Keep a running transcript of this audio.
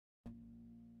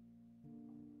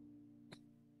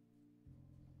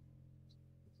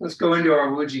Let's go into our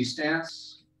Wuji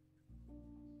stance.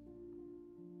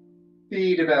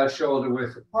 Feet about shoulder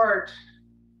width apart,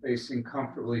 facing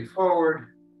comfortably forward.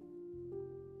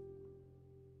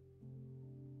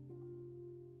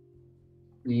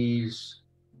 Knees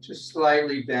just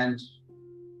slightly bent.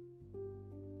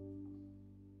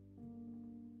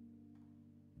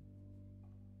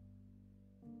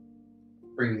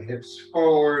 Bring the hips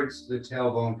forward so the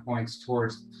tailbone points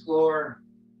towards the floor.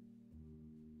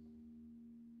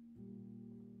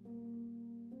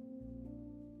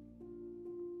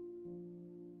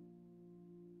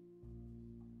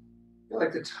 Feel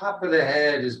like the top of the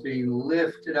head is being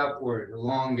lifted upward,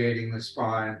 elongating the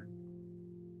spine.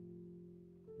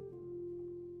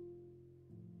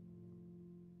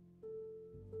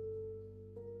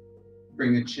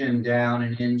 Bring the chin down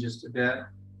and in just a bit.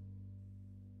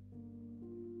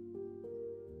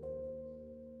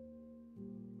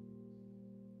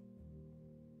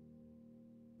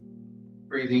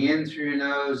 Breathing in through your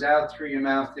nose, out through your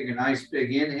mouth. Take a nice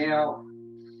big inhale.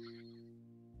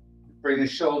 Bring the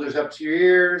shoulders up to your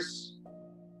ears,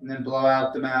 and then blow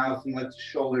out the mouth and let the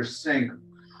shoulders sink.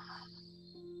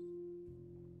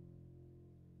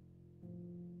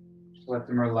 Just let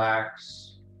them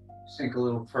relax, sink a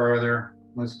little further.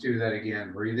 Let's do that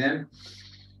again. Breathe in.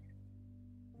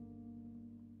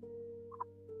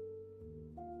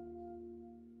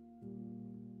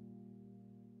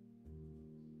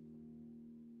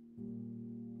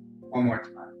 One more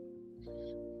time.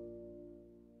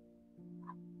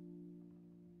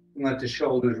 And let the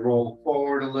shoulders roll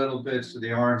forward a little bit so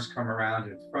the arms come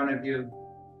around in front of you.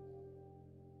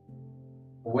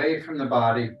 Away from the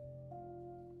body.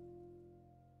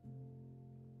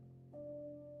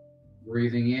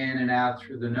 Breathing in and out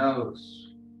through the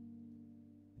nose.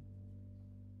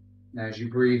 And as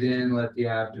you breathe in, let the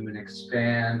abdomen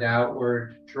expand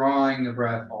outward, drawing the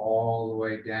breath all the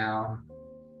way down.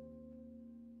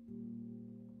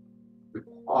 We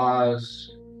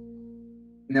pause.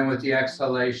 And then with the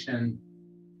exhalation,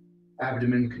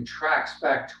 abdomen contracts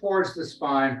back towards the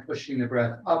spine, pushing the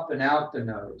breath up and out the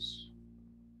nose.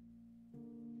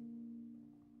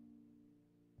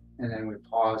 And then we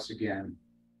pause again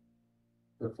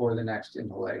before the next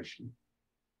inhalation.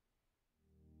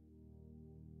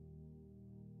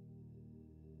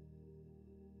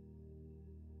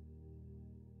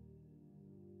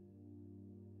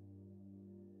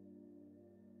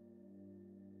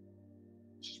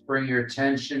 Just bring your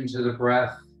attention to the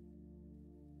breath.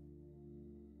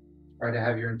 Try to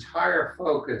have your entire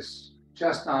focus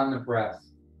just on the breath.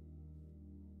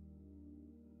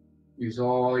 Use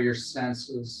all your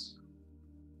senses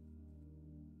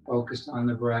focused on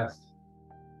the breath.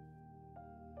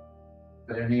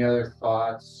 Let any other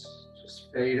thoughts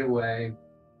just fade away.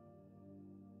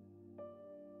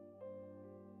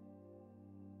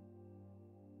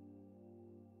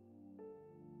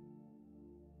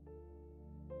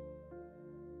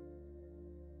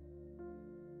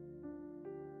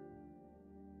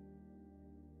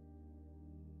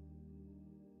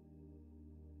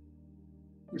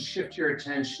 And shift your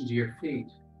attention to your feet.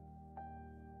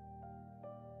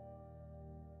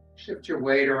 Shift your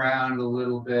weight around a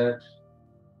little bit.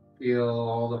 Feel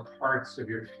all the parts of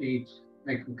your feet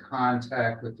making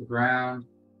contact with the ground.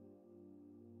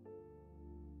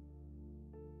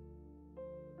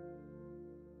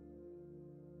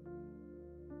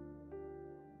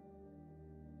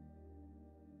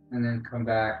 And then come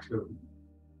back to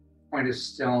a point of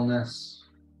stillness.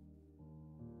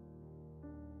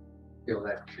 Feel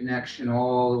that connection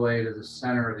all the way to the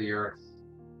center of the earth.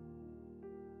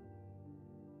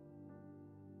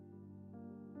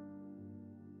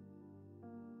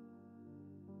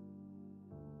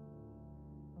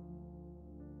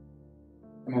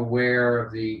 I'm aware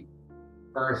of the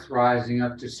earth rising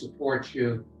up to support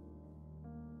you,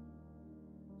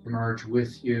 to merge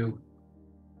with you.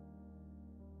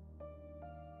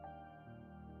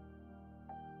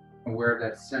 Aware of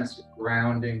that sense of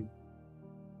grounding,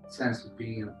 sense of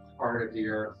being a part of the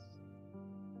earth.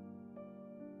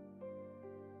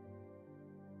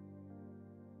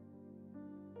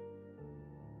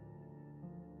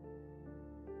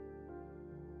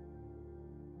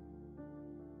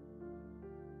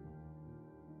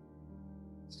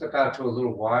 Step out to a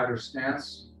little wider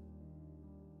stance.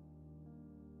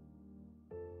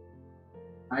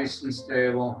 Nice and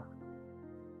stable.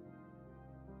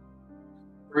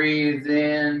 Breathe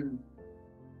in,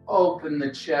 open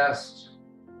the chest,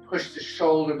 push the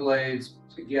shoulder blades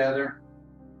together.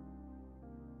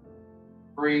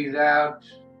 Breathe out,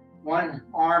 one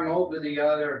arm over the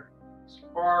other, as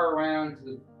far around to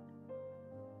the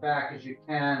back as you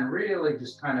can. Really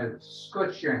just kind of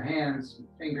scooch your hands and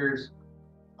fingers.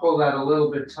 Pull that a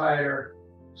little bit tighter.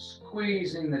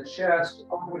 Squeezing the chest,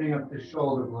 opening up the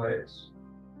shoulder blades.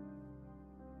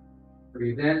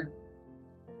 Breathe in.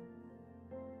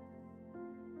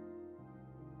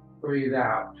 Breathe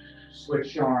out.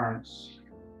 Switch arms.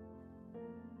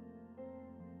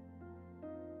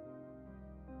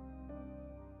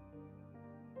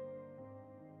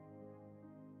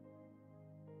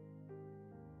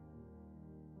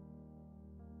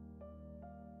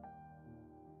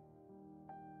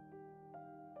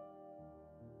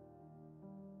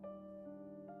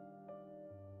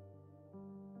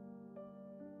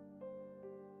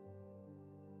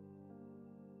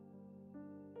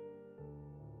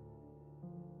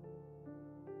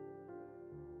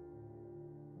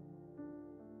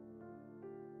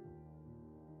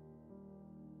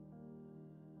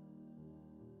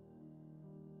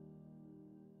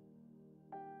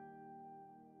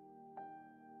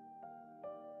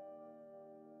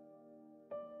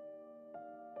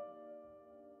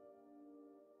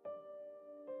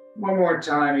 One more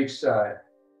time each side.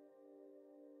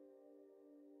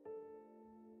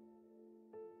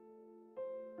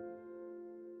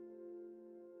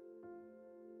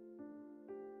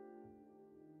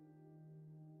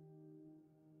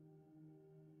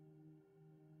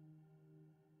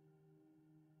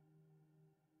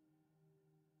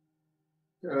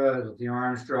 Good. Let the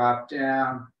arms drop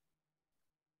down.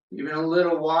 Even a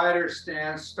little wider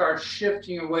stance. Start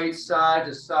shifting your weight side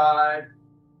to side.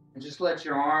 And just let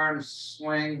your arms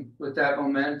swing with that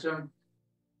momentum.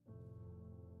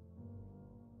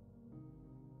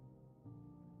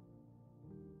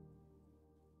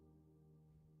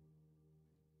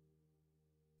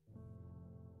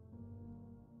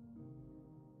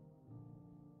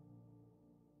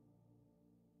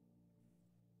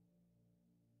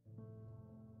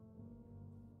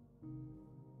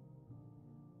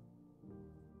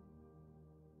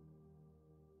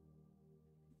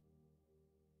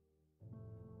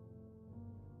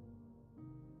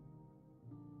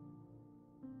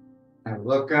 And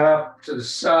look up to the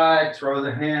side, throw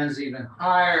the hands even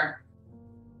higher,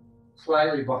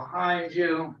 slightly behind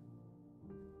you.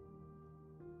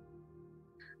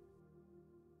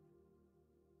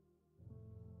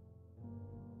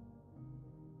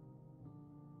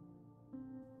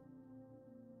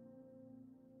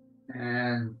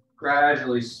 And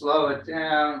gradually slow it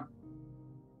down,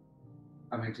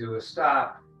 coming to a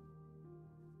stop.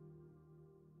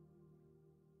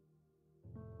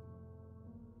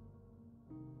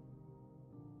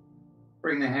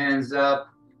 Bring the hands up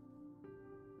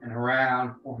and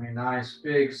around, forming a nice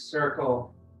big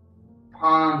circle.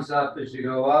 Palms up as you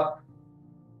go up,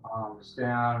 palms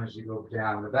down as you go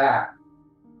down the back.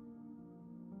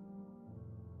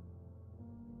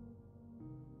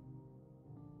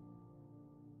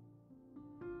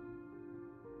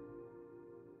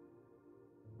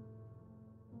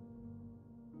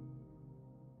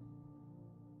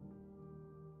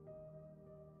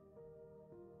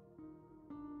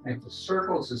 Make the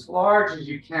circles as large as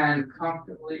you can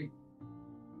comfortably.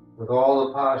 With all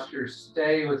the postures,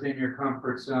 stay within your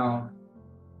comfort zone.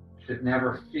 Should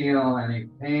never feel any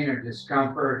pain or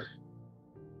discomfort.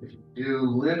 If you do,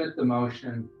 limit the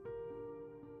motion.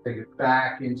 Take it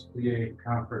back into the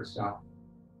comfort zone.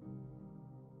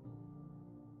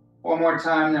 One more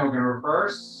time, then we're going to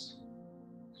reverse.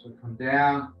 So come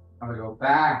down, I'm going to go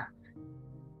back,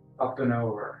 up and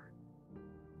over.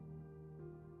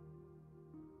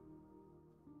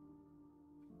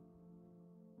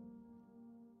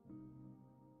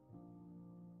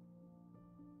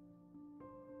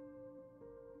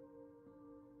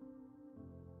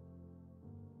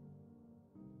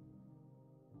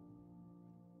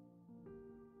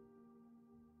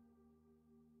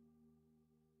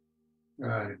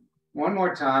 Good. One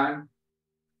more time.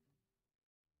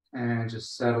 And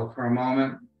just settle for a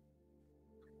moment.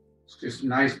 Let's do some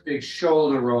nice big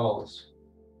shoulder rolls.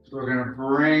 So we're going to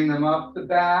bring them up the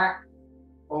back,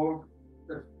 over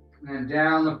the, and then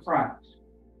down the front.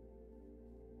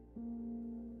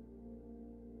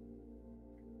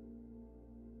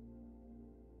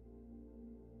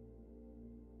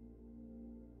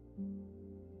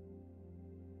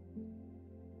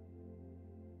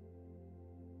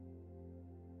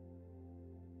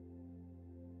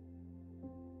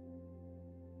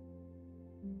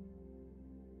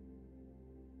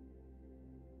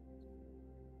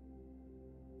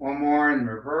 One more in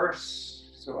reverse.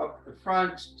 So up the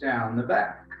front, down the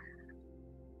back.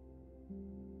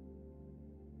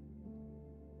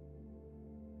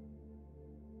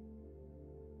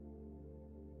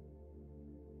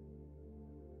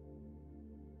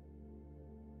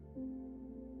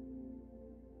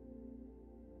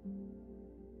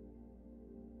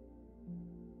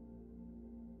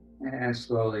 And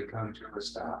slowly come to a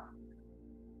stop.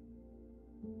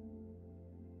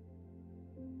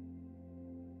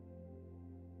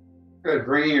 Good,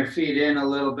 bringing your feet in a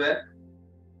little bit.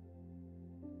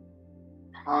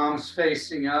 Palms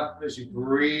facing up as you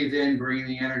breathe in, bring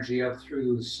the energy up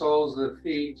through the soles of the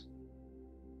feet,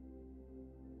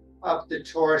 up the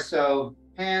torso.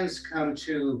 Hands come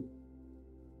to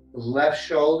the left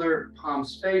shoulder,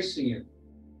 palms facing you.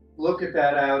 Look at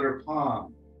that outer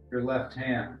palm, your left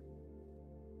hand.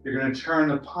 You're going to turn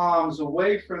the palms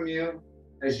away from you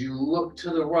as you look to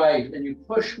the right, and you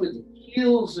push with the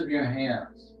heels of your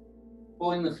hands,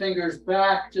 pulling the fingers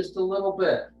back just a little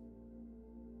bit.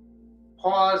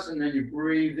 Pause, and then you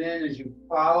breathe in as you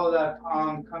follow that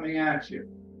palm coming at you.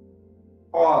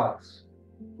 Pause.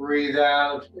 Breathe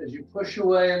out as you push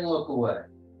away and look away.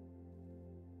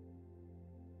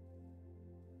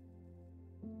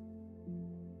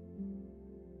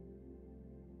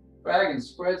 Dragon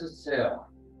spreads its tail.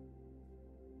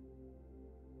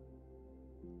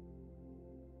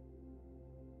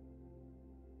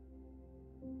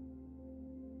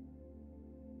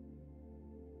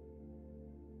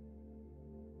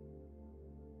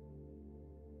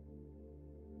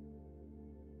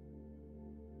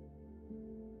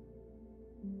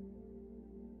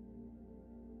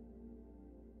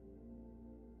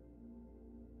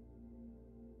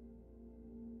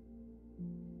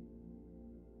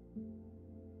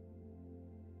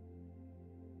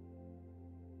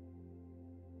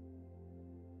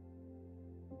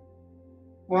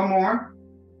 One more.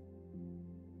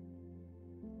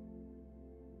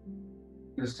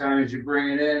 This time as you bring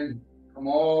it in, come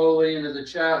all the way into the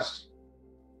chest.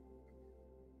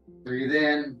 Breathe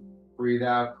in, breathe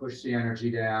out, push the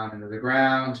energy down into the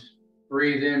ground.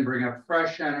 Breathe in, bring up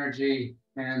fresh energy.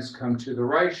 Hands come to the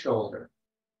right shoulder.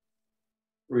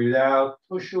 Breathe out,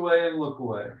 push away and look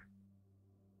away.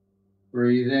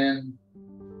 Breathe in,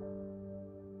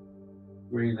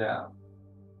 breathe out.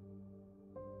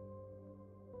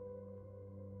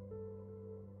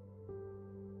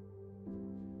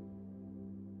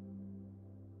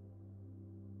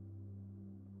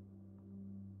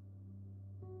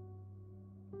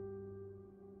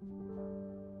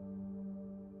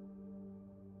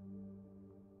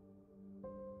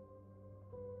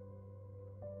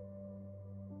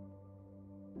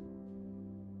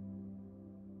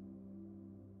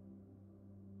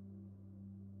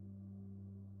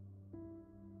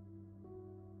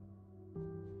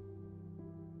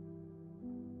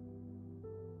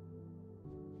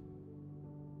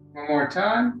 One more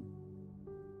time.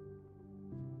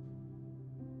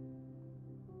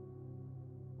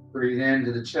 Breathe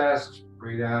into the chest,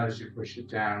 breathe out as you push it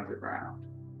down to the ground.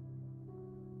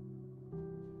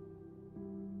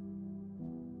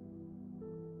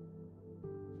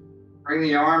 Bring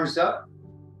the arms up.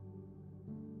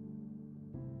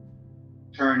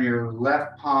 Turn your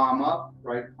left palm up,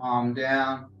 right palm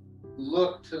down.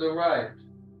 Look to the right,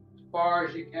 as far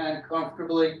as you can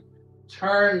comfortably.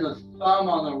 Turn the thumb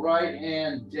on the right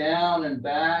hand down and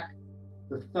back,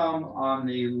 the thumb on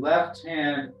the left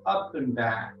hand up and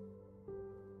back.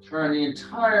 Turn the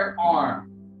entire arm.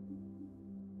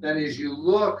 Then as you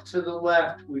look to the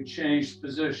left, we change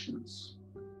positions.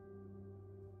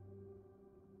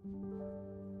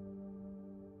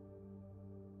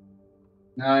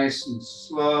 Nice and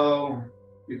slow.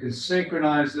 You can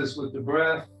synchronize this with the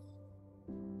breath.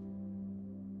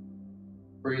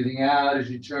 Breathing out as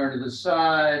you turn to the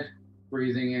side,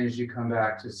 breathing in as you come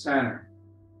back to center.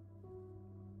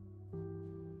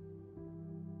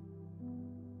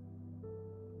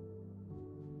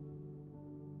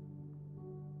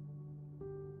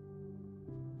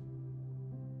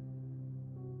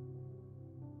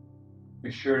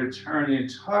 Make sure to turn the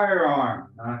entire arm,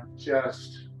 not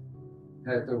just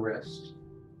at the wrist.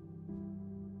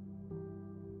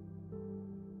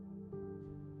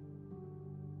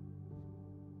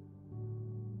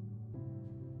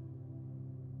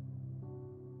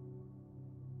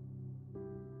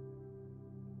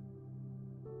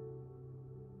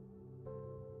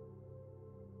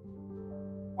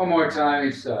 One more time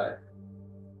each side.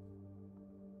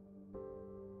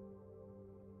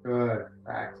 Good.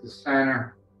 Back to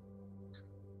center.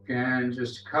 Again,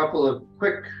 just a couple of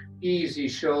quick, easy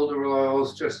shoulder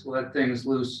rolls, just to let things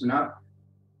loosen up.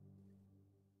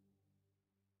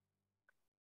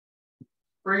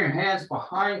 Bring your hands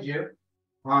behind you,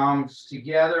 palms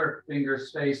together,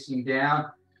 fingers facing down.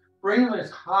 Bring them as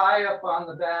high up on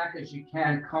the back as you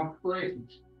can comfortably.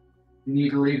 If you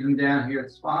need to leave them down here,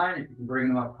 it's fine. If you can bring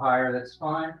them up higher, that's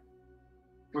fine.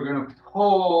 We're going to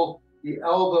pull the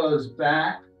elbows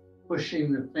back,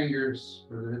 pushing the fingers,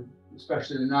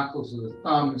 especially the knuckles of the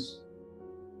thumbs,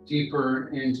 deeper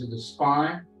into the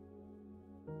spine.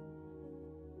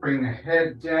 Bring the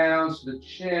head down so the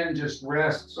chin just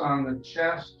rests on the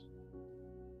chest.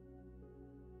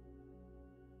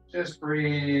 Just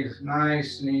breathe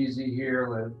nice and easy here.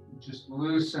 Let it just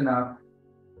loosen up.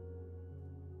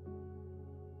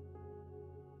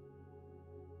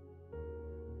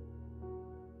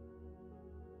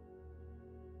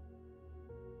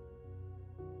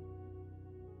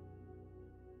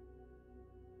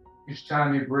 Each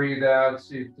time you breathe out,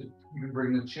 see if you can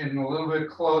bring the chin a little bit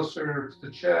closer to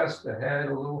the chest, the head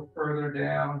a little further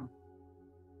down.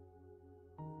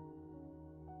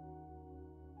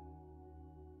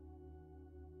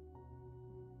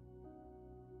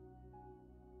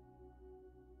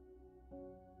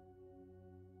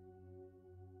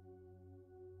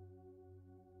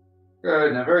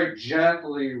 Good. Now very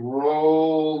gently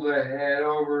roll the head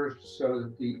over so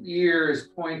that the ear is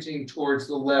pointing towards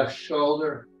the left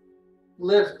shoulder.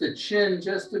 Lift the chin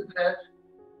just a bit.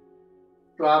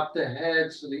 Drop the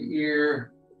head so the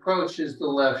ear approaches the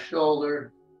left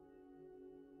shoulder.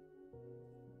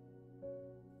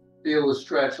 Feel the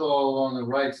stretch all along the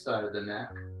right side of the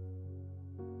neck.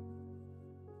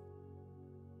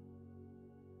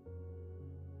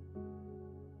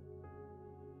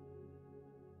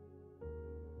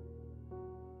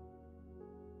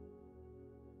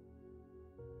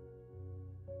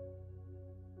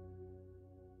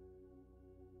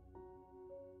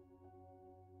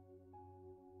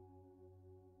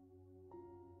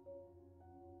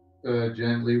 Good.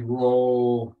 Gently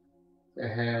roll the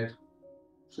head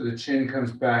so the chin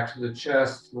comes back to the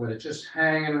chest. Let it just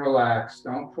hang and relax.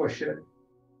 Don't push it.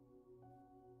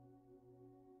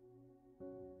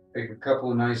 Take a couple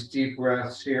of nice deep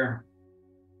breaths here.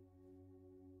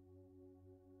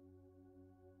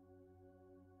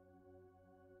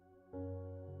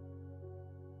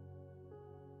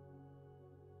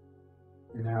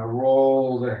 And now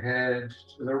roll the head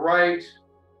to the right.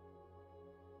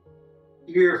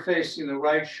 Ear facing the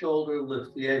right shoulder,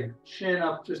 lift the chin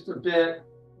up just a bit.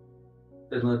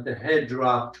 Then let the head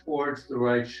drop towards the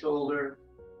right shoulder.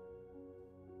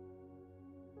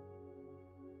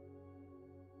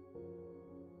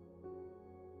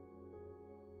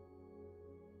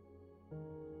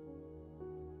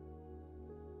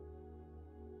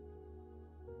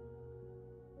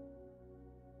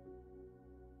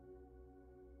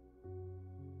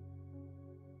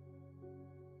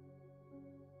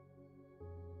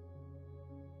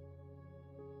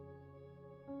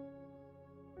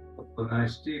 Couple of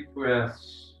nice deep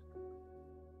breaths.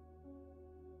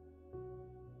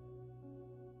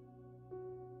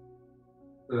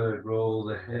 Good. Roll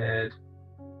the head,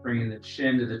 bringing the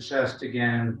chin to the chest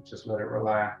again. Just let it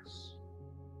relax.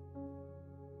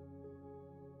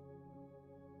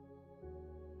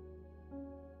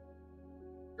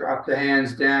 Drop the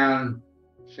hands down,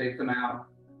 shake them out.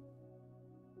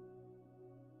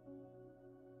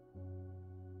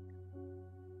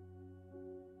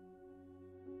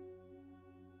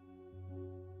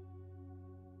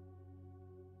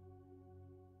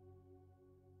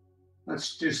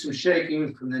 Let's do some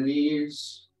shaking from the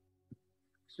knees.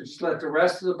 So just let the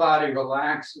rest of the body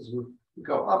relax as we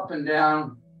go up and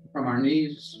down from our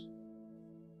knees.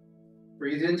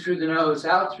 Breathe in through the nose,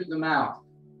 out through the mouth.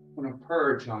 I'm going to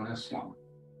purge on this one.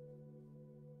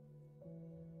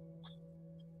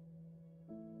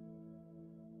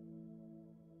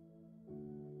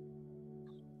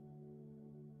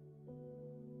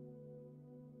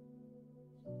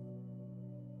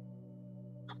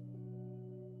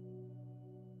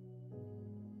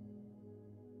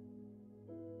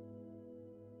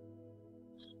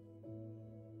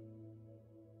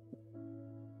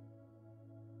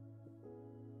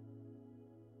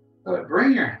 Good.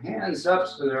 Bring your hands up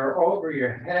so they're over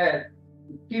your head.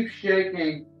 Keep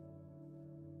shaking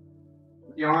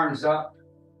the arms up.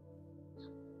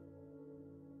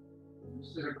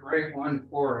 This is a great one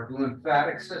for the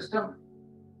lymphatic system.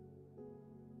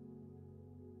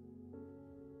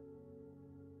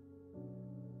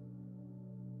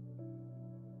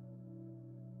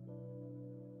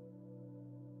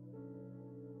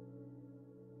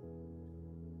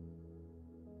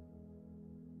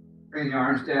 Bring the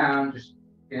arms down, just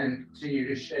again, continue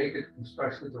to shake it,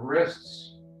 especially the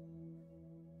wrists.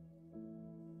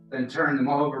 Then turn them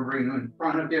over, bring them in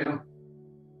front of you.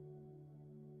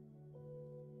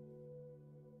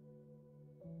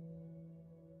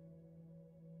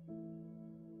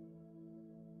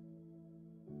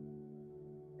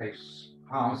 Face,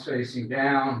 palms facing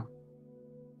down.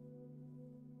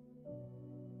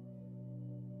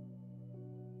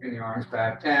 Bring the arms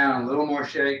back down, a little more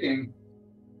shaking.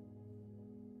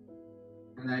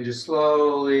 And then just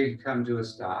slowly come to a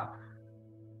stop.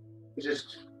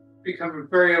 Just become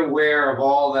very aware of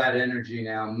all that energy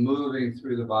now moving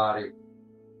through the body.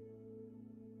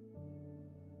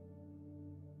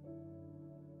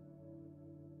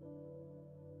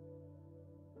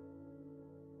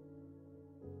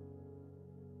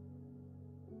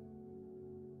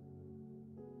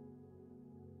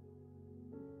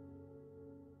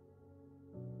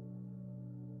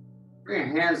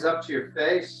 Bring your hands up to your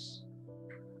face.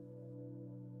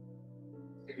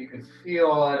 If you can feel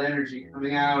all that energy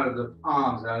coming out of the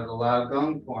palms, out of the loud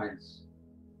gong points.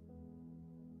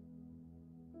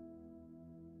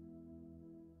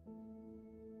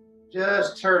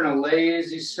 Just turn a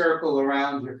lazy circle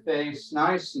around your face,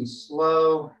 nice and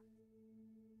slow.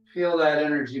 Feel that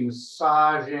energy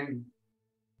massaging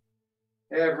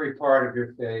every part of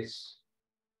your face.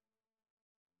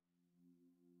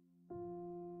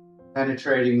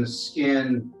 Penetrating the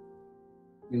skin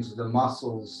into the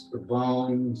muscles, the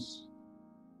bones,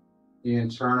 the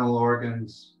internal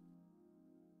organs.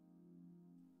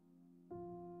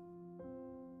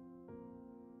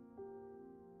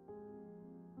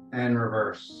 And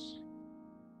reverse.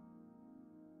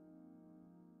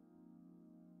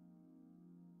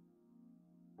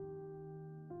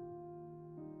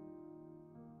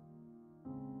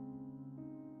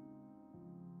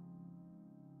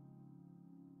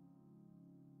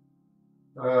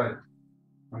 Good.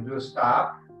 I'm going to do a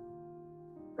stop.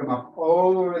 Come up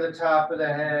over the top of the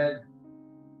head,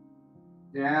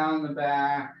 down the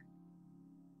back,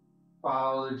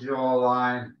 follow the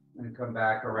jawline, and come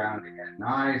back around again.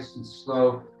 Nice and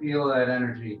slow. Feel that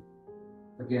energy.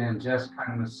 Again, just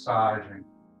kind of massaging.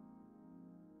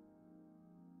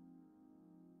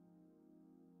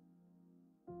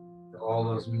 All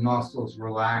those muscles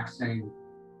relaxing.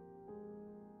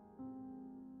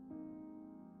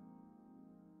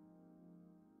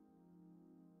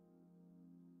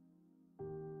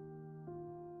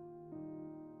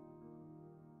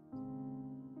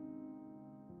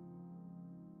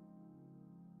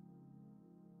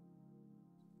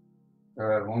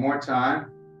 Good. One more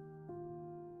time.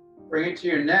 Bring it to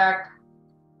your neck.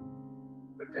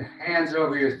 Put the hands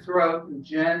over your throat and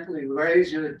gently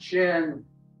raise your chin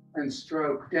and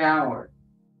stroke downward.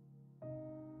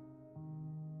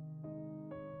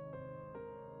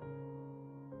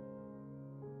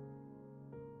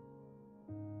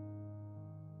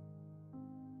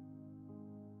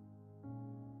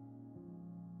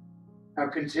 Now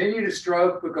continue to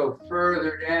stroke, but go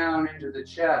further down into the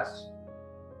chest.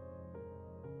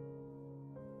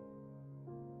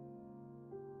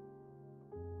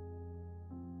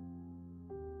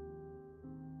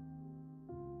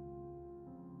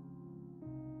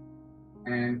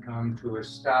 And come to a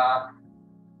stop.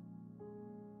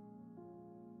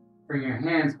 Bring your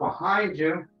hands behind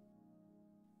you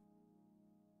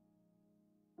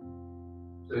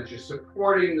so that you're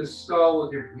supporting the skull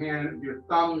with your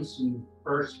thumbs and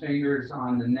first fingers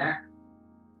on the neck.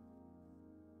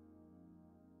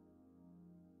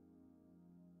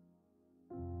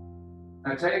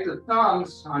 Now take the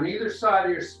thumbs on either side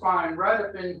of your spine right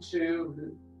up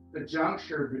into the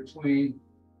juncture between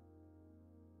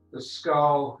the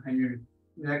skull and your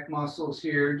neck muscles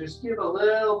here. Just give a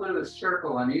little bit of a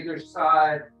circle on either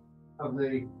side of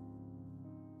the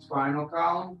spinal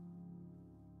column.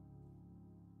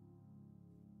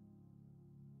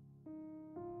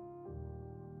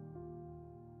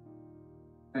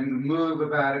 And move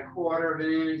about 1/4 of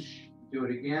an inch. Do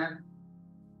it again.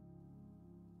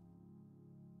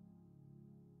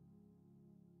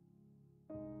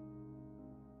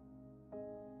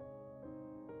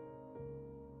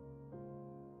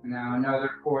 Now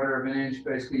another 1/4 of an inch.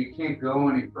 Basically, you can't go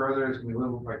any further. There's gonna be a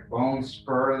little like bone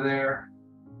spur there.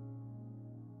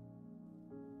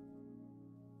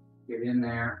 Get in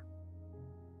there.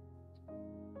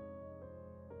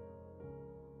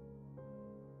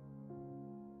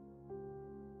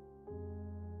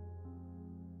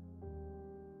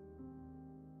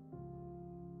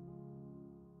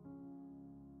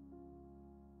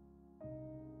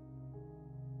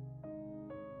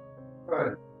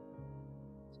 Good.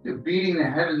 Beating the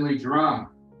heavenly drum.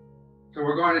 So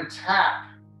we're going to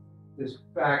tap this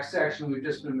back section we've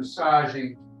just been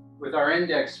massaging with our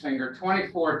index finger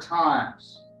 24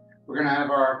 times. We're going to have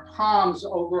our palms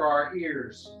over our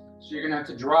ears. So you're going to have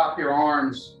to drop your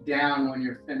arms down when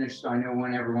you're finished, so I know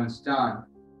when everyone's done.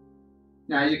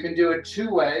 Now you can do it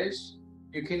 2 ways.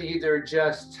 You can either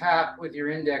just tap with your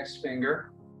index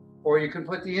finger, or you can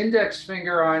put the index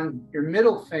finger on your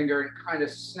middle finger and kind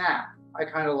of snap. I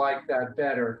kind of like that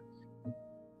better.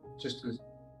 just a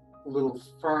little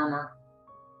firmer.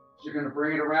 You're going to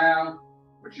bring it around,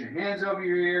 put your hands over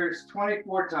your ears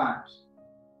 24 times.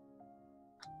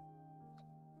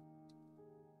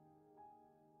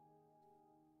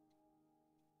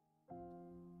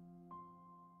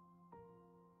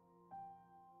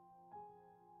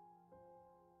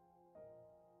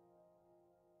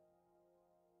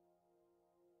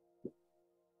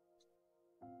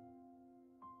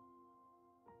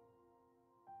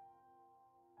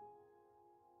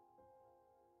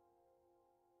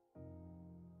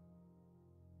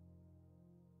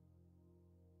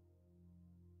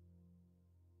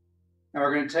 Now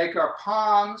we're going to take our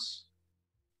palms,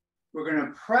 we're going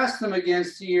to press them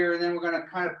against the ear, and then we're going to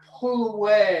kind of pull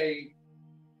away.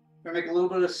 We're going to make a little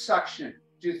bit of suction.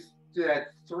 Do that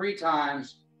 3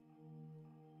 times.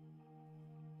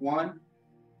 1,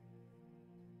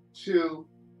 2,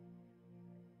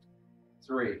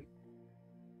 3.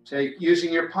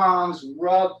 Using your palms,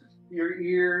 rub your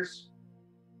ears.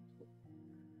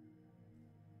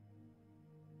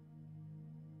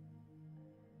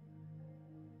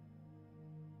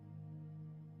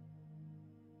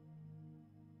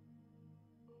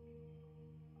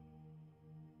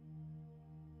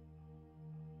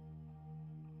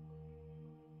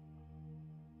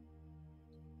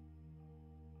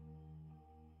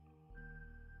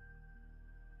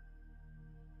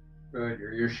 Good,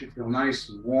 your ears should feel nice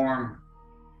and warm,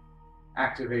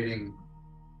 activating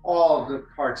all of the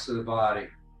parts of the body.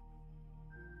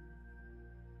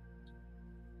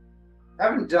 I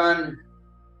haven't done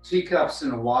teacups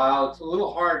in a while. It's a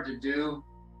little hard to do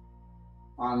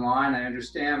online, I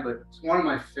understand, but it's one of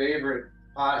my favorite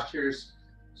postures.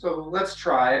 So let's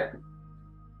try it.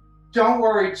 Don't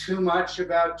worry too much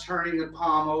about turning the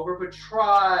palm over, but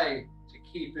try to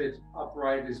keep it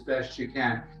upright as best you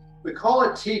can. We call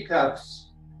it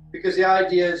teacups because the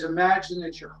idea is, imagine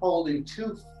that you're holding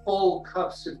 2 full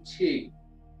cups of tea,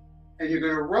 and you're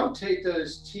going to rotate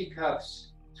those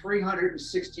teacups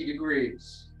 360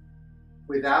 degrees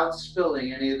without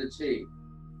spilling any of the tea.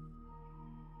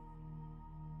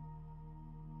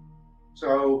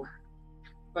 So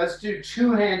let's do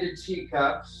 2-handed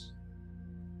teacups.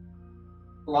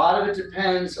 A lot of it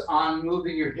depends on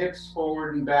moving your hips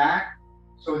forward and back.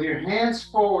 So with your hands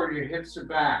forward, your hips are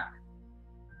back.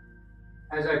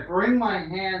 As I bring my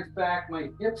hands back, my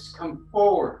hips come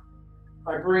forward.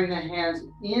 I bring the hands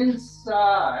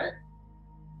inside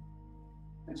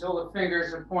until the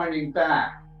fingers are pointing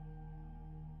back.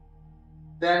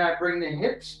 Then I bring the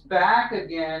hips back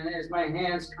again as my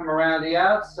hands come around the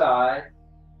outside.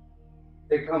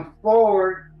 They come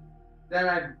forward. Then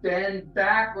I bend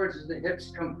backwards as the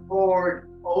hips come forward,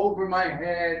 over my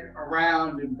head,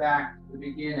 around and back to the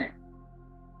beginning.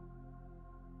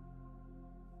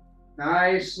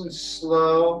 Nice and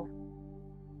slow.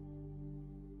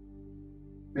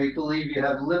 Make believe you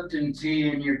have Lipton tea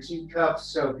in your teacups,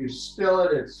 so if you spill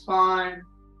it, it's fine.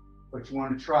 But you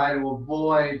want to try to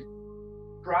avoid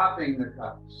dropping the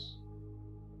cups.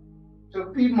 So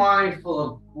be mindful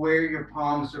of where your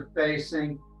palms are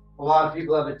facing. A lot of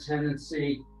people have a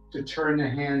tendency to turn the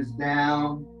hands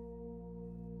down.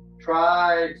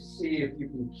 Try to see if you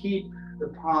can keep the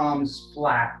palms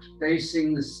flat,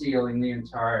 facing the ceiling the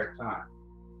entire time.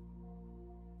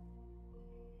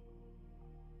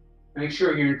 Make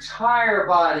sure your entire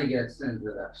body gets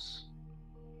into this.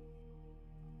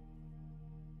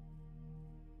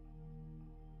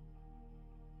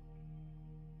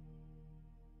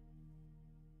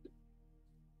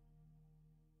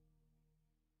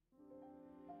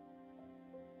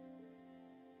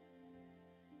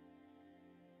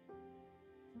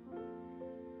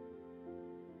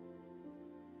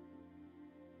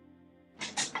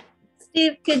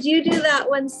 Steve, could you do that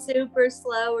one super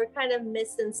slow? We're kind of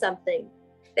missing something.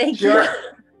 Thank you.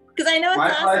 Because I know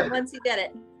it's awesome once you get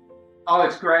it. Oh,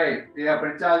 it's great. Yeah,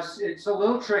 but it's a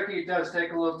little tricky. It does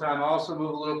take a little time. Also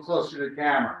move a little closer to the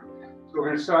camera. So we're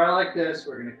going to start like this.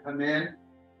 We're going to come in,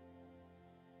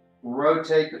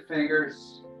 rotate the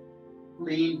fingers,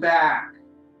 lean back,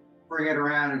 bring it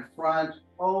around in front,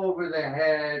 over the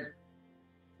head,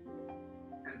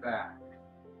 and back.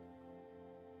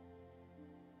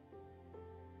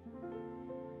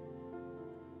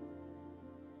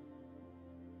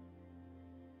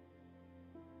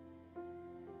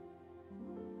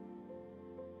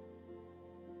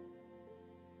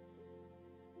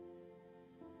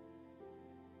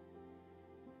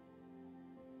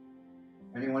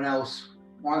 Anyone else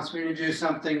wants me to do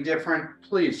something different,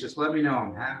 please just let me know.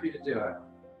 I'm happy to do it.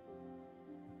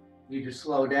 Need to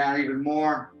slow down even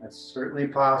more? That's certainly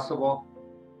possible.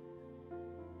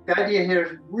 The idea here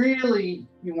is really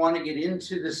you want to get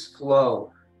into this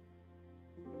flow.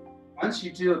 Once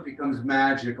you do, it becomes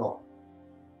magical.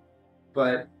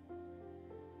 But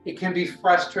it can be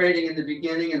frustrating in the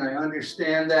beginning, and I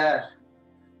understand that.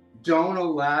 Don't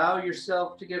allow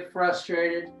yourself to get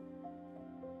frustrated.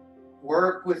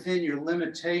 Work within your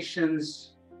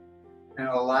limitations and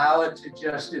allow it to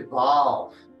just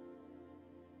evolve.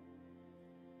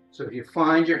 So if you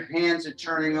find your hands are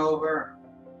turning over,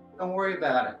 don't worry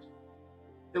about it.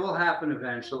 It will happen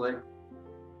eventually.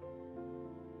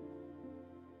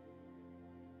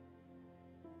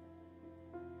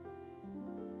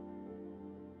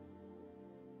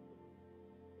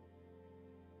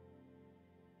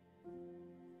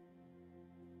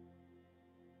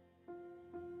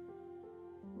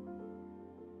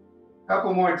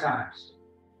 Couple more times.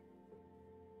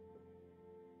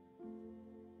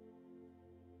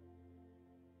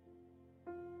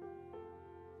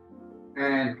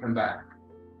 And come back.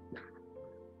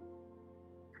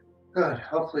 Good.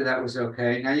 Hopefully that was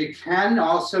okay. Now you can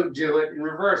also do it in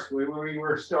reverse. We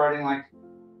were starting like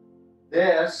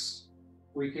this.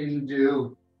 We can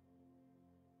do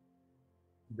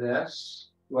this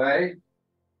way.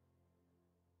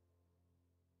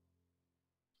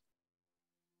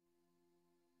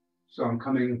 So I'm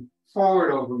coming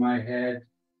forward over my head,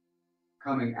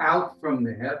 coming out from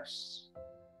the hips.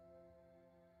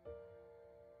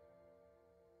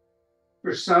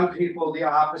 For some people, the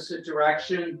opposite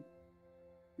direction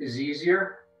is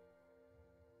easier.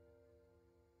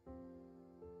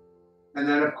 And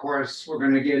then, of course, we're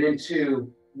going to get into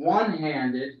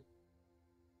one-handed.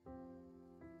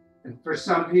 And for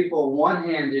some people,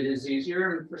 one-handed is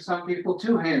easier, and for some people,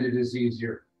 two-handed is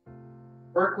easier.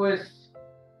 Work with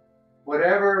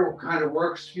whatever kind of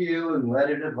works for you and let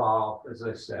it evolve, as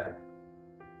I said.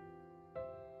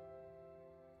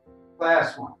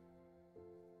 Last one.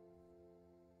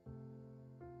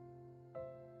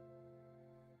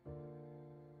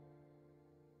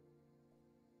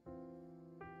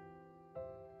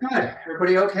 Good.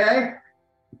 Everybody okay?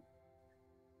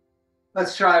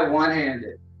 Let's try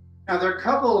one-handed. Now, there are a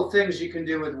couple of things you can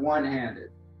do with one-handed.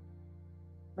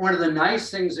 One of the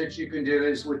nice things that you can do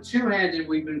is with two-handed,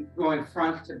 we've been going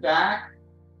front to back.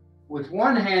 With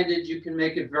one-handed, you can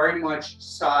make it very much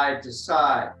side to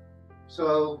side.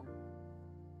 So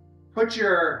put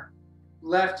your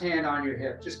left hand on your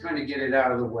hip, just kind of get it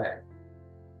out of the way.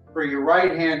 Bring your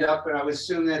right hand up, and I would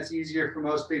assume that's easier for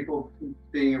most people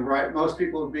being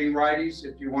righties.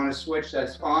 If you want to switch,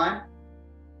 that's fine.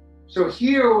 So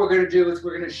here what we're going to do is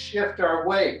we're going to shift our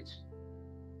weight.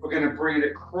 We're going to bring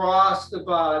it across the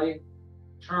body,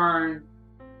 turn,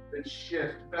 then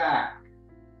shift back,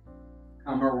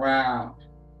 come around.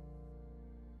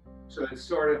 So it's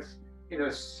sort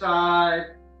of,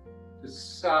 side to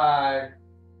side.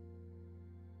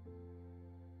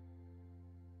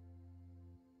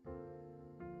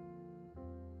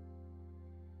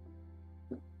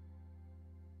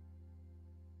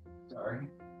 Sorry.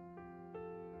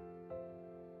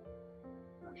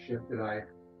 I shifted, I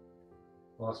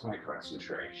lost my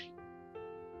concentration.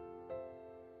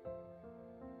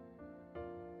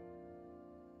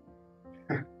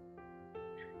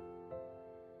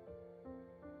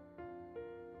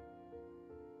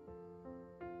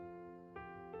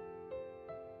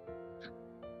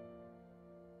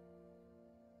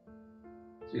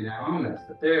 See, now I'm gonna,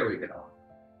 there we go.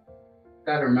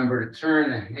 Got to remember to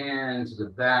turn the hands to the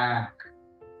back.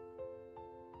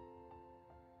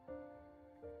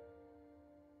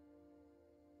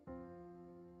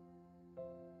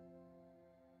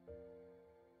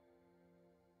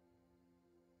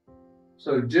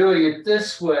 So doing it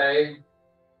this way,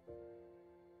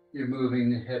 you're moving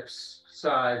the hips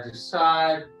side to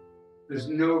side. There's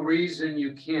no reason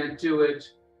you can't do it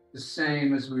the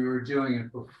same as we were doing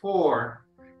it before,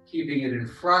 keeping it in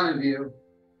front of you.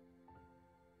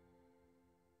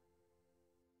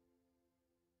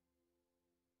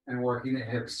 And working the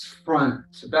hips front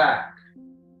to back.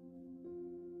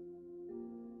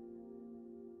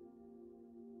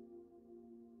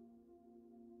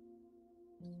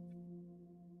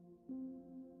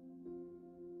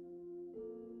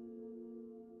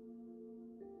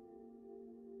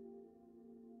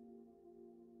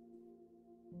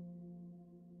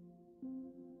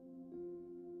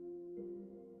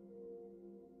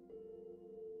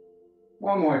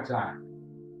 One more time.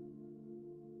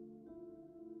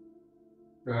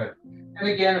 Good. And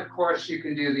again, of course, you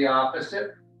can do the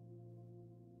opposite.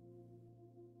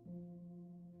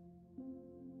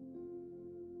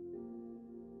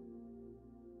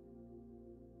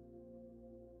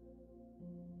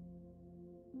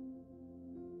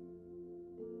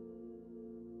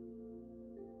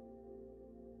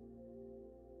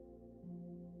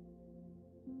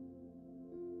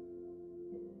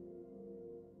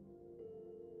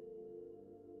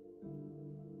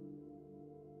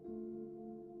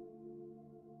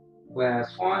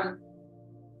 Last one.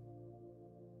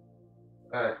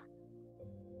 Good.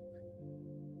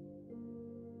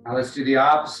 Now let's do the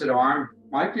opposite arm.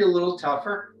 Might be a little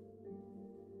tougher.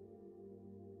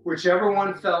 Whichever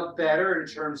one felt better in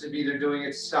terms of either doing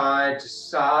it side to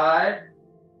side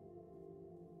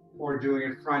or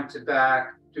doing it front to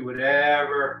back. Do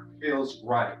whatever feels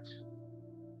right.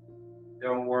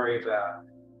 Don't worry about it.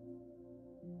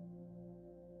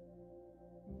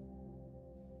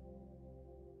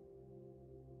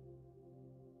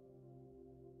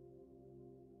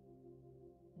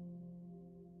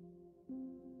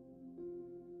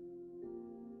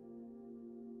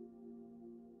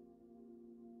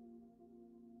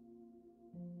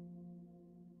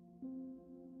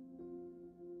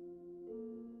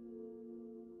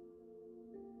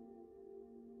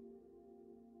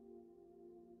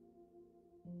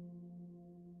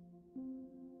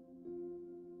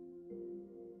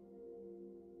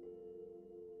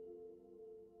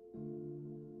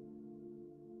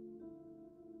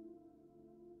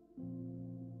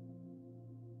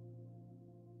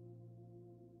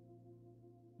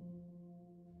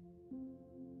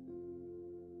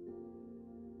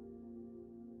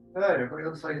 Good, everybody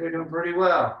looks like they're doing pretty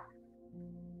well.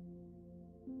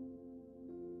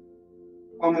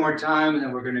 One more time, and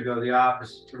then we're going to go the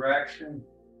opposite direction.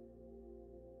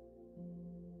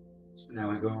 So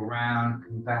now we go around,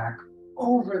 come back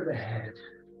over the head.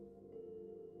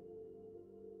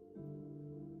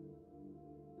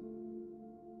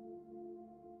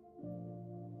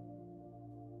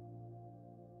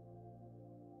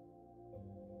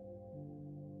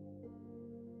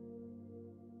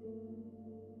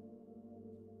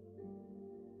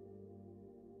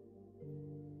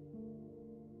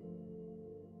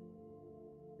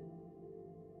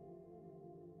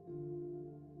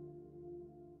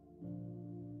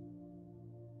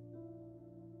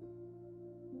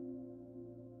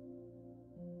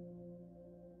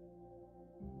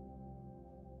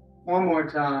 One more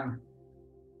time.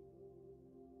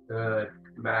 Good.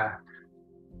 Come back.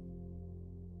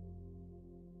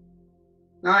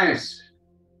 Nice.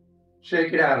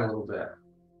 Shake it out a little bit.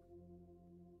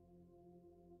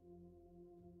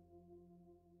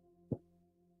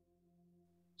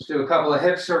 Let's do a couple of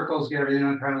hip circles, get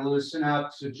everything kind of loosen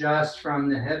up. So just from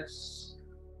the hips.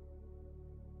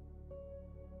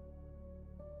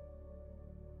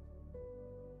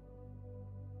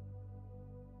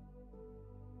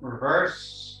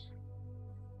 Reverse.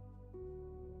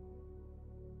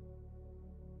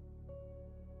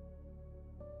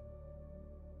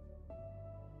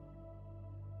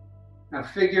 Now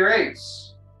figure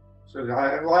eights. So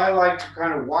I like to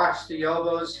kind of watch the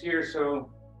elbows here. So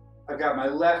I've got my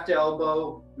left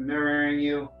elbow mirroring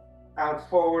you out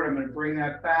forward. I'm going to bring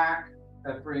that back.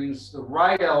 That brings the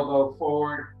right elbow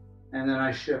forward. And then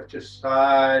I shift just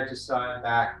side to side,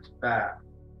 back to back.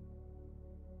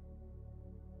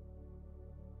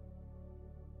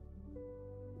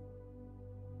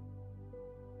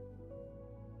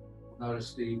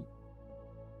 Notice the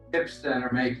hips then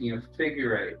are making a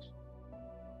figure eight,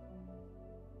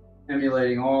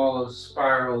 emulating all those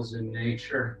spirals in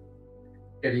nature,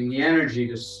 getting the energy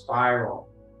to spiral.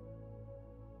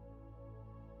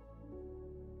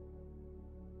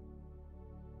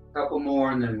 A couple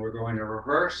more, and then we're going to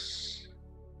reverse.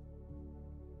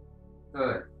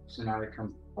 Good. So now we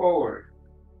come forward.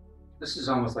 This is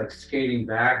almost like skating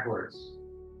backwards.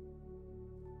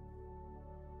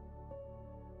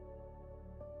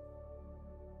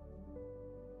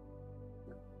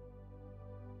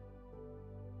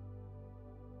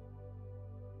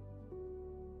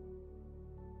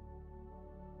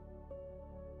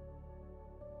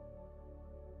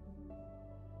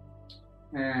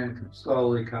 And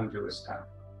slowly come to a stop.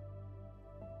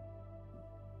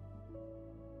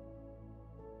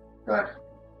 Good.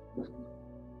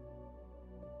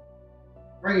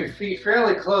 Bring your feet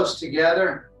fairly close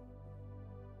together,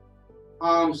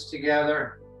 palms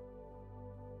together.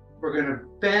 We're going to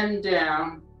bend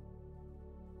down,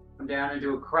 come down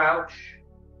into a crouch.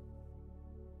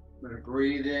 We're going to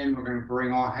breathe in. We're going to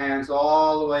bring our hands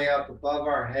all the way up above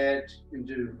our head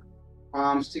into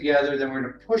palms together. Then we're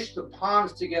going to push the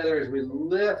palms together as we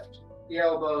lift the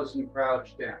elbows and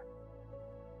crouch down.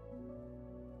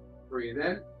 Breathe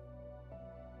in.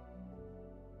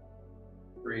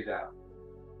 Breathe out.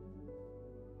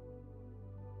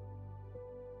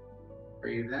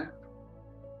 Breathe in.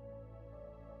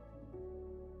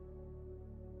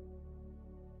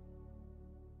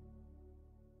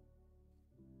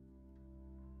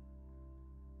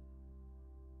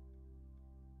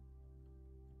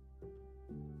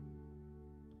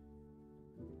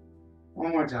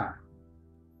 One more time.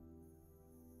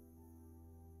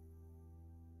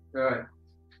 Good.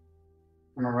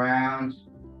 Come around.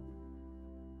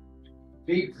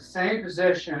 Keep the same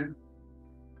position.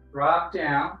 Drop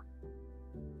down.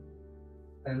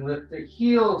 And lift the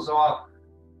heels off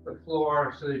the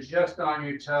floor so they're just on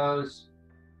your toes.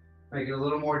 Make it a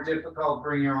little more difficult.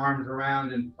 Bring your arms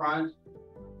around in front.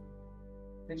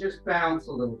 And just bounce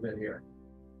a little bit here.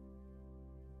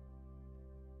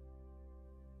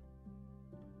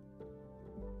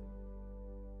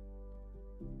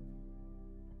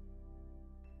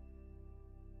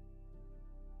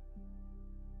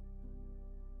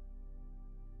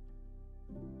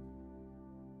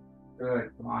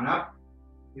 Good. Come on up.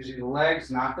 Using the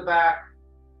legs, not the back.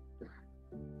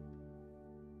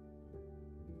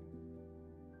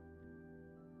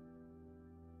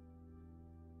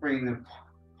 Bring the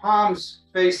palms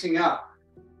facing up.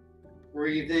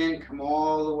 Breathe in, come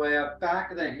all the way up.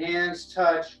 Back of the hands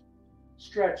touch.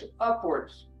 Stretch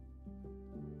upwards.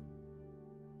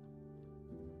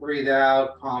 Breathe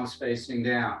out, palms facing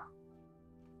down.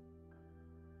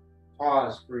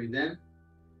 Pause, breathe in.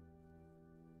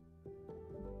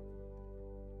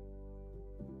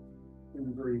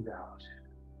 And breathe out.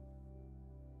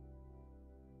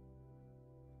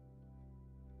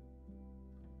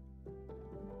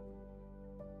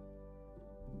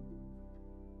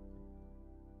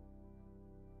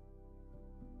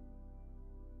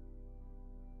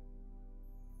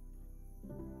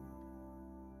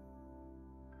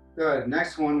 Good.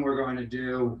 Next one we're going to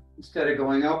do, instead of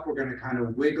going up, we're going to kind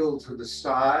of wiggle to the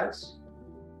sides.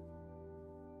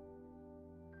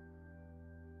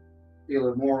 Feel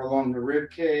it more along the rib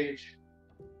cage.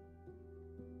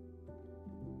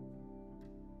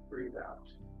 Breathe out.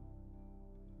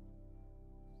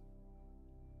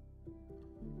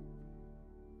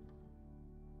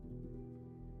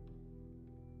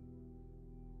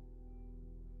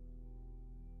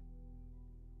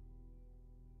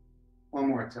 One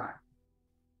more time.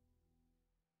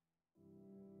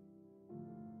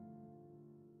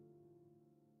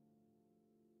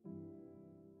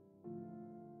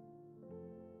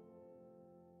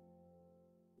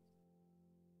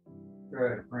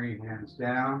 Good. Bring your hands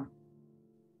down.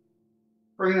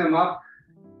 Bring them up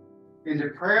into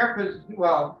prayer.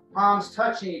 Well, palms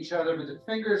touching each other, but the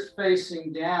fingers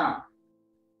facing down.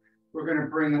 We're going to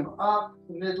bring them up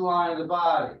the midline of the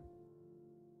body.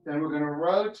 Then we're going to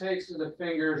rotate so the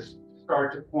fingers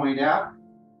start to point out.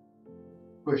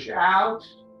 Push out.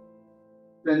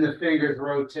 Then the fingers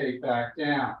rotate back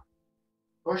down.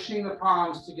 Pushing the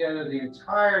palms together the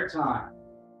entire time.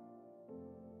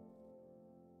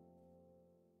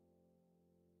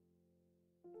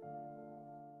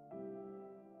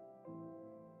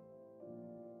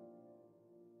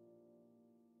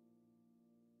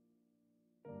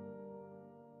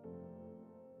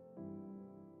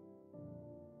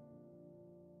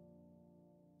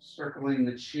 Circling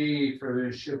the chi for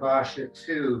the Shavasana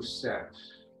 2 set.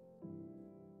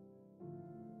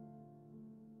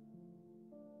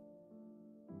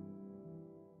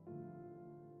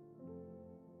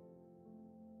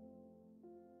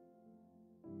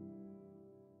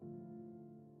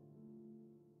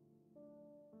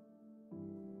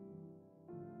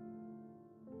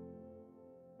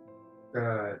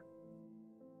 Good.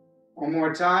 One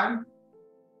more time.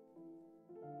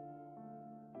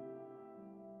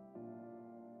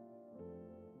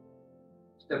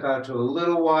 Step out to a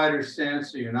little wider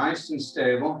stance so you're nice and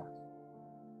stable.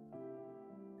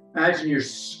 Imagine you're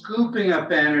scooping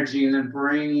up energy and then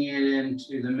bringing it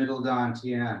into the middle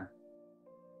dantian.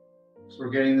 So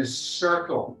we're getting this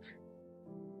circle.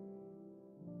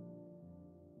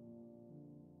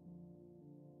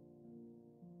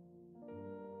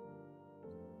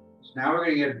 So now we're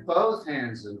going to get both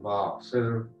hands involved. So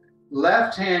the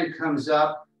left hand comes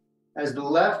up. As the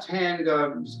left hand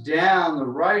goes down, the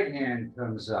right hand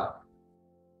comes up.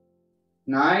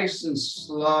 Nice and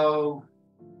slow.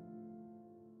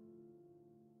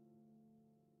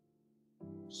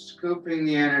 Scooping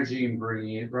the energy and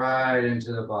bringing it right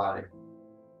into the body.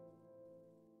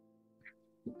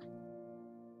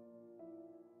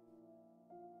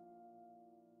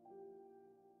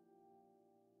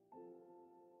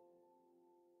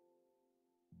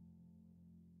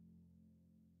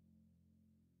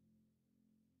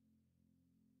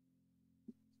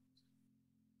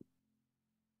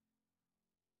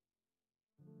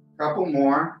 Couple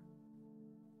more.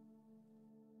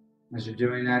 As you're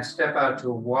doing that, step out to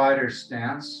a wider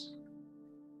stance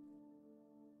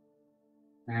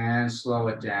and slow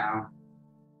it down.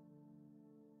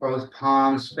 Both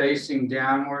palms facing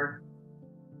downward.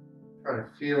 Try to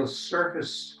feel the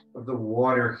surface of the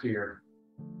water here.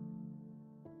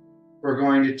 We're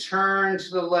going to turn to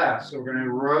the left. So we're going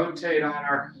to rotate on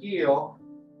our heel.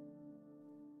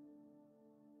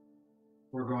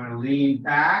 We're going to lean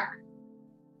back.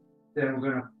 Then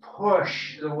we're going to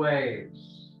push the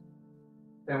waves.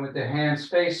 Then with the hands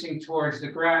facing towards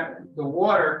the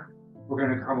water, we're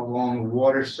going to come along the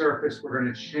water surface. We're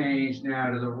going to change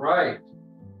now to the right.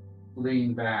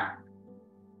 Lean back.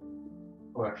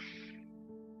 Push.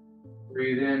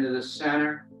 Breathe into the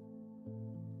center.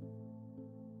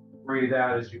 Breathe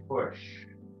out as you push.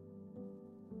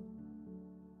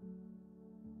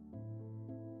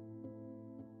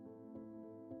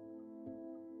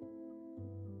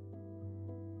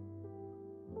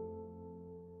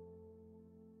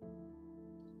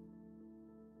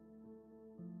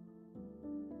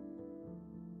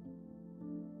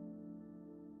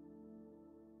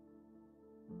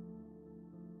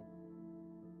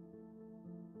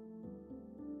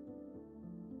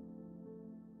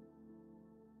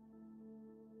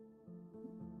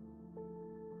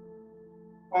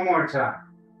 One more time.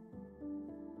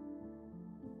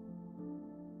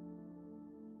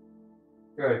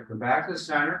 Good. Come back to the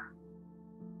center.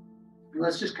 And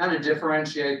let's just kind of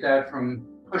differentiate that from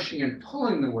pushing and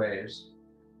pulling the waves.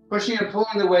 Pushing and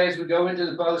pulling the waves, we go into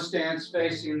the bow stance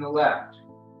facing the left.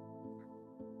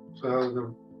 So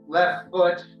the left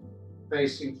foot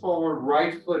facing forward,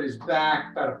 right foot is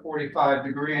back about a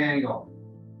 45-degree angle.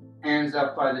 Hands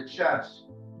up by the chest.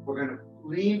 We're going to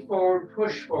lean forward,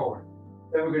 push forward.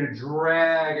 Then we're going to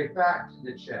drag it back to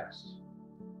the chest.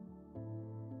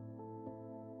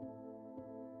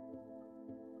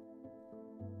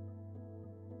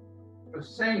 The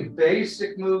same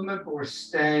basic movement, but we're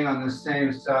staying on the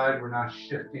same side. We're not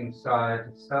shifting side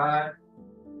to side.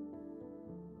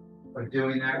 By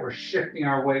doing that, we're shifting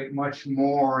our weight much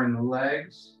more in the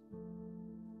legs.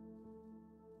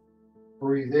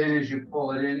 Breathe in as you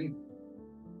pull it in.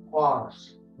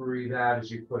 Pause. Breathe out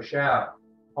as you push out.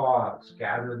 Pause.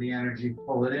 Gather the energy,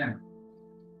 pull it in.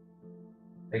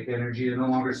 Take energy that no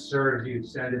longer serves you,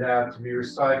 send it out to be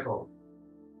recycled.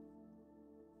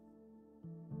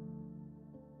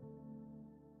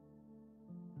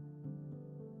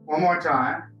 One more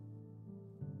time.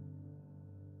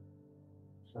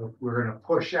 So we're going to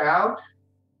push out.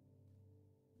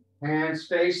 Hands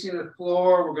facing the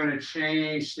floor. We're going to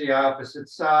change the opposite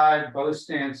side. Bow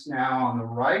stance now on the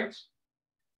right.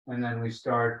 And then we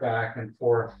start back and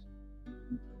forth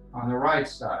on the right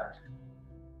side.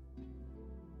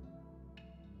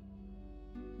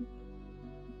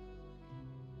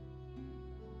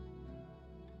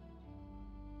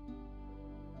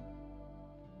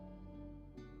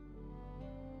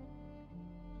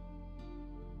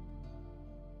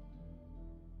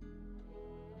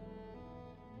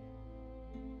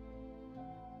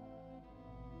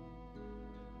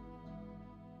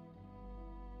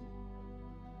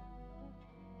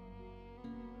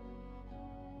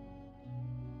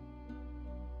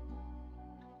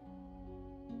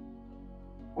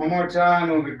 One more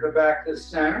time, and we go back to the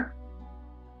center.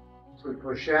 So we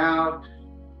push out,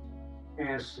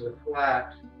 hands to the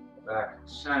flat, back to the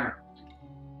center.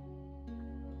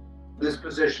 In this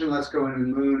position, let's go into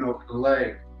moon over the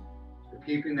leg. So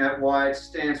keeping that wide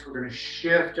stance, we're going to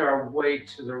shift our weight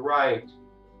to the right.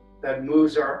 That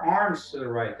moves our arms to the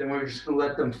right. Then we're just going to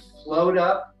let them float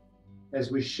up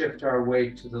as we shift our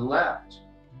weight to the left.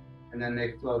 And then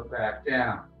they float back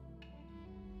down.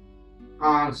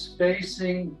 Palms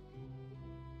facing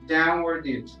downward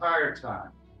the entire time.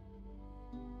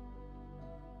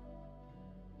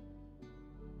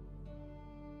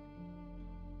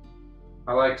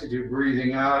 I like to do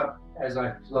breathing out as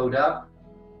I float up.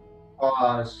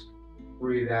 Pause.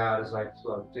 Breathe out as I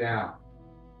float down.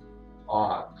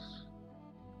 Pause.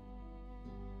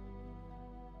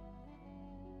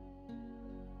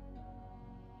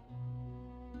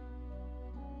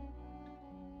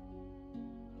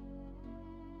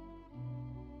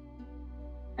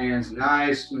 Hands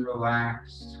nice and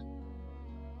relaxed.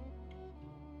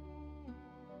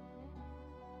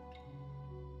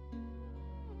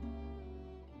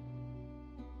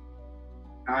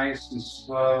 Nice and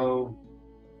slow.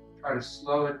 Try to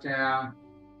slow it down.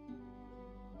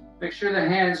 Make sure the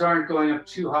hands aren't going up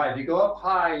too high. If you go up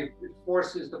high, it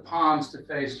forces the palms to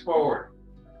face forward.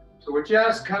 So we're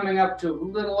just coming up to a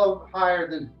little higher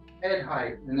than head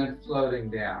height and then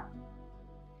floating down.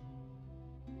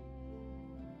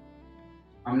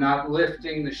 I'm not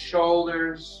lifting the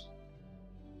shoulders.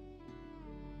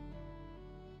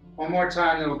 One more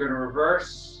time, then we're going to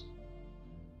reverse.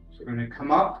 So we're going to come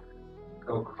up,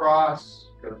 go across,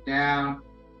 go down,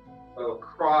 go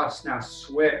across. Now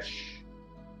switch.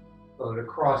 Float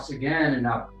across again and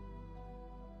up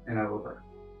and over.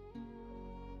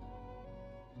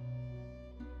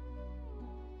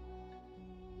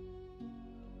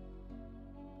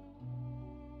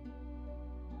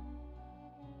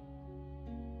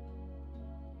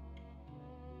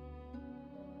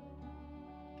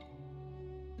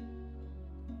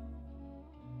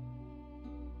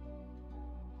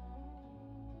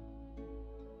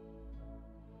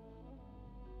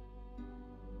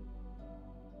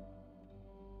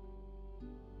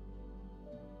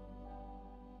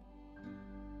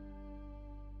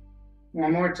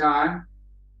 One more time.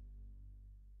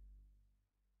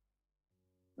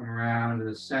 Come around to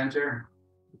the center.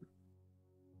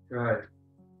 Good.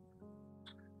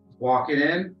 Walk it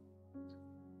in.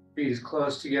 Feet as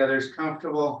close together as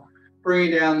comfortable.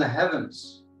 Bring down the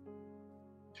heavens.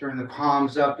 Turn the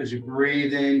palms up as you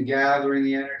breathe in, gathering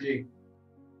the energy.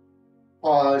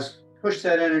 Pause. Push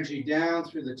that energy down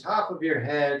through the top of your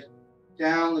head,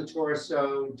 down the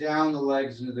torso, down the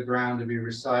legs into the ground to be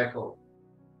recycled.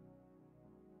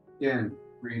 Again,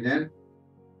 breathe in.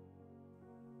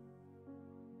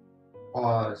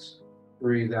 Pause.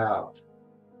 Breathe out.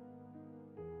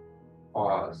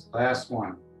 Pause. Last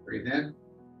one. Breathe in.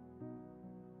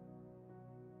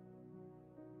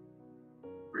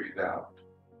 Breathe out.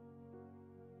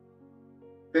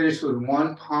 Finish with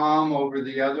one palm over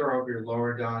the other over your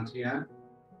lower dantian.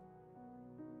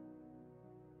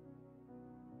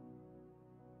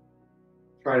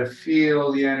 Try to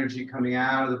feel the energy coming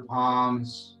out of the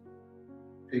palms,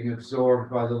 being absorbed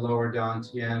by the lower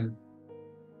dantian.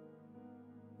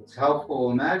 It's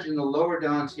helpful. Imagine the lower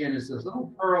dantian is this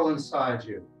little pearl inside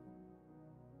you.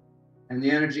 And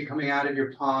the energy coming out of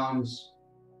your palms,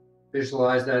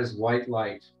 visualize that as white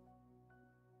light.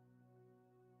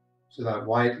 So that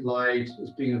white light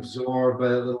is being absorbed by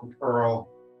the little pearl.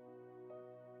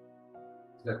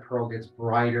 That pearl gets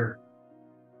brighter,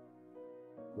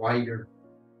 whiter.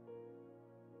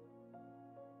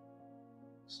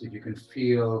 See if you can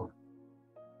feel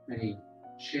any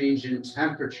change in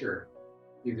temperature,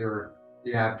 either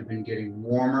the abdomen getting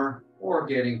warmer or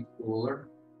getting cooler.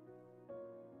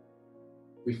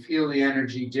 We feel the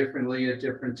energy differently at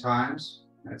different times.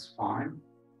 That's fine.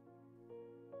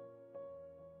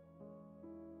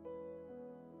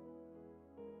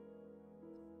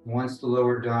 Once the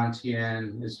lower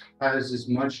dantian has as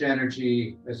much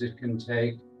energy as it can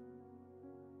take,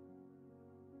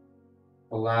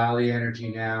 allow the energy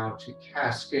now to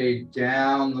cascade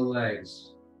down the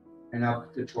legs and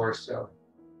up the torso.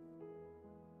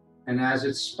 And as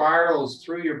it spirals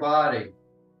through your body,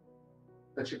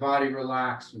 let your body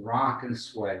relax and rock and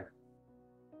sway.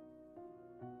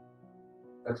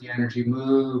 Let the energy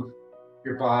move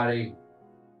your body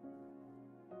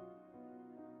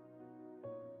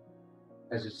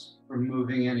as it's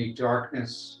removing any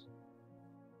darkness,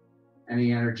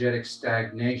 any energetic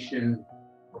stagnation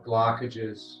or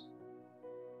blockages,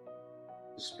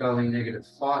 dispelling negative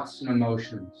thoughts and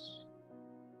emotions.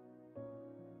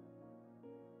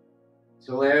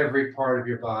 So every part of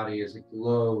your body is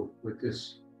aglow with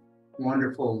this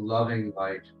wonderful, loving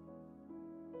light.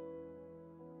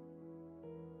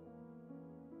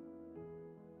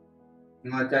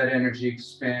 And let that energy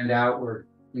expand outward,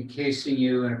 encasing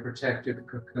you in a protective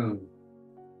cocoon.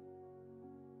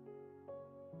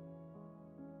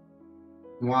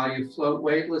 And while you float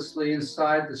weightlessly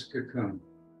inside this cocoon,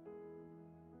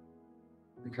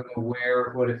 become aware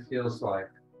of what it feels like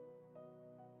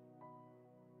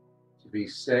to be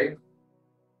safe,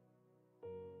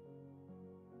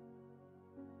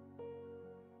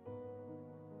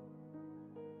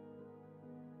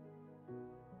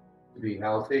 to be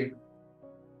healthy,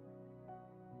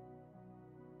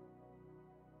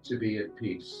 to be at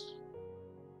peace.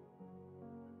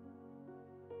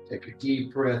 Take a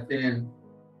deep breath in.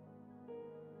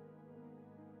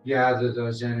 Gather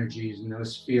those energies and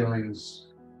those feelings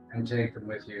and take them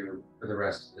with you for the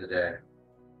rest of the day.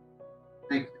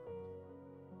 Thank you.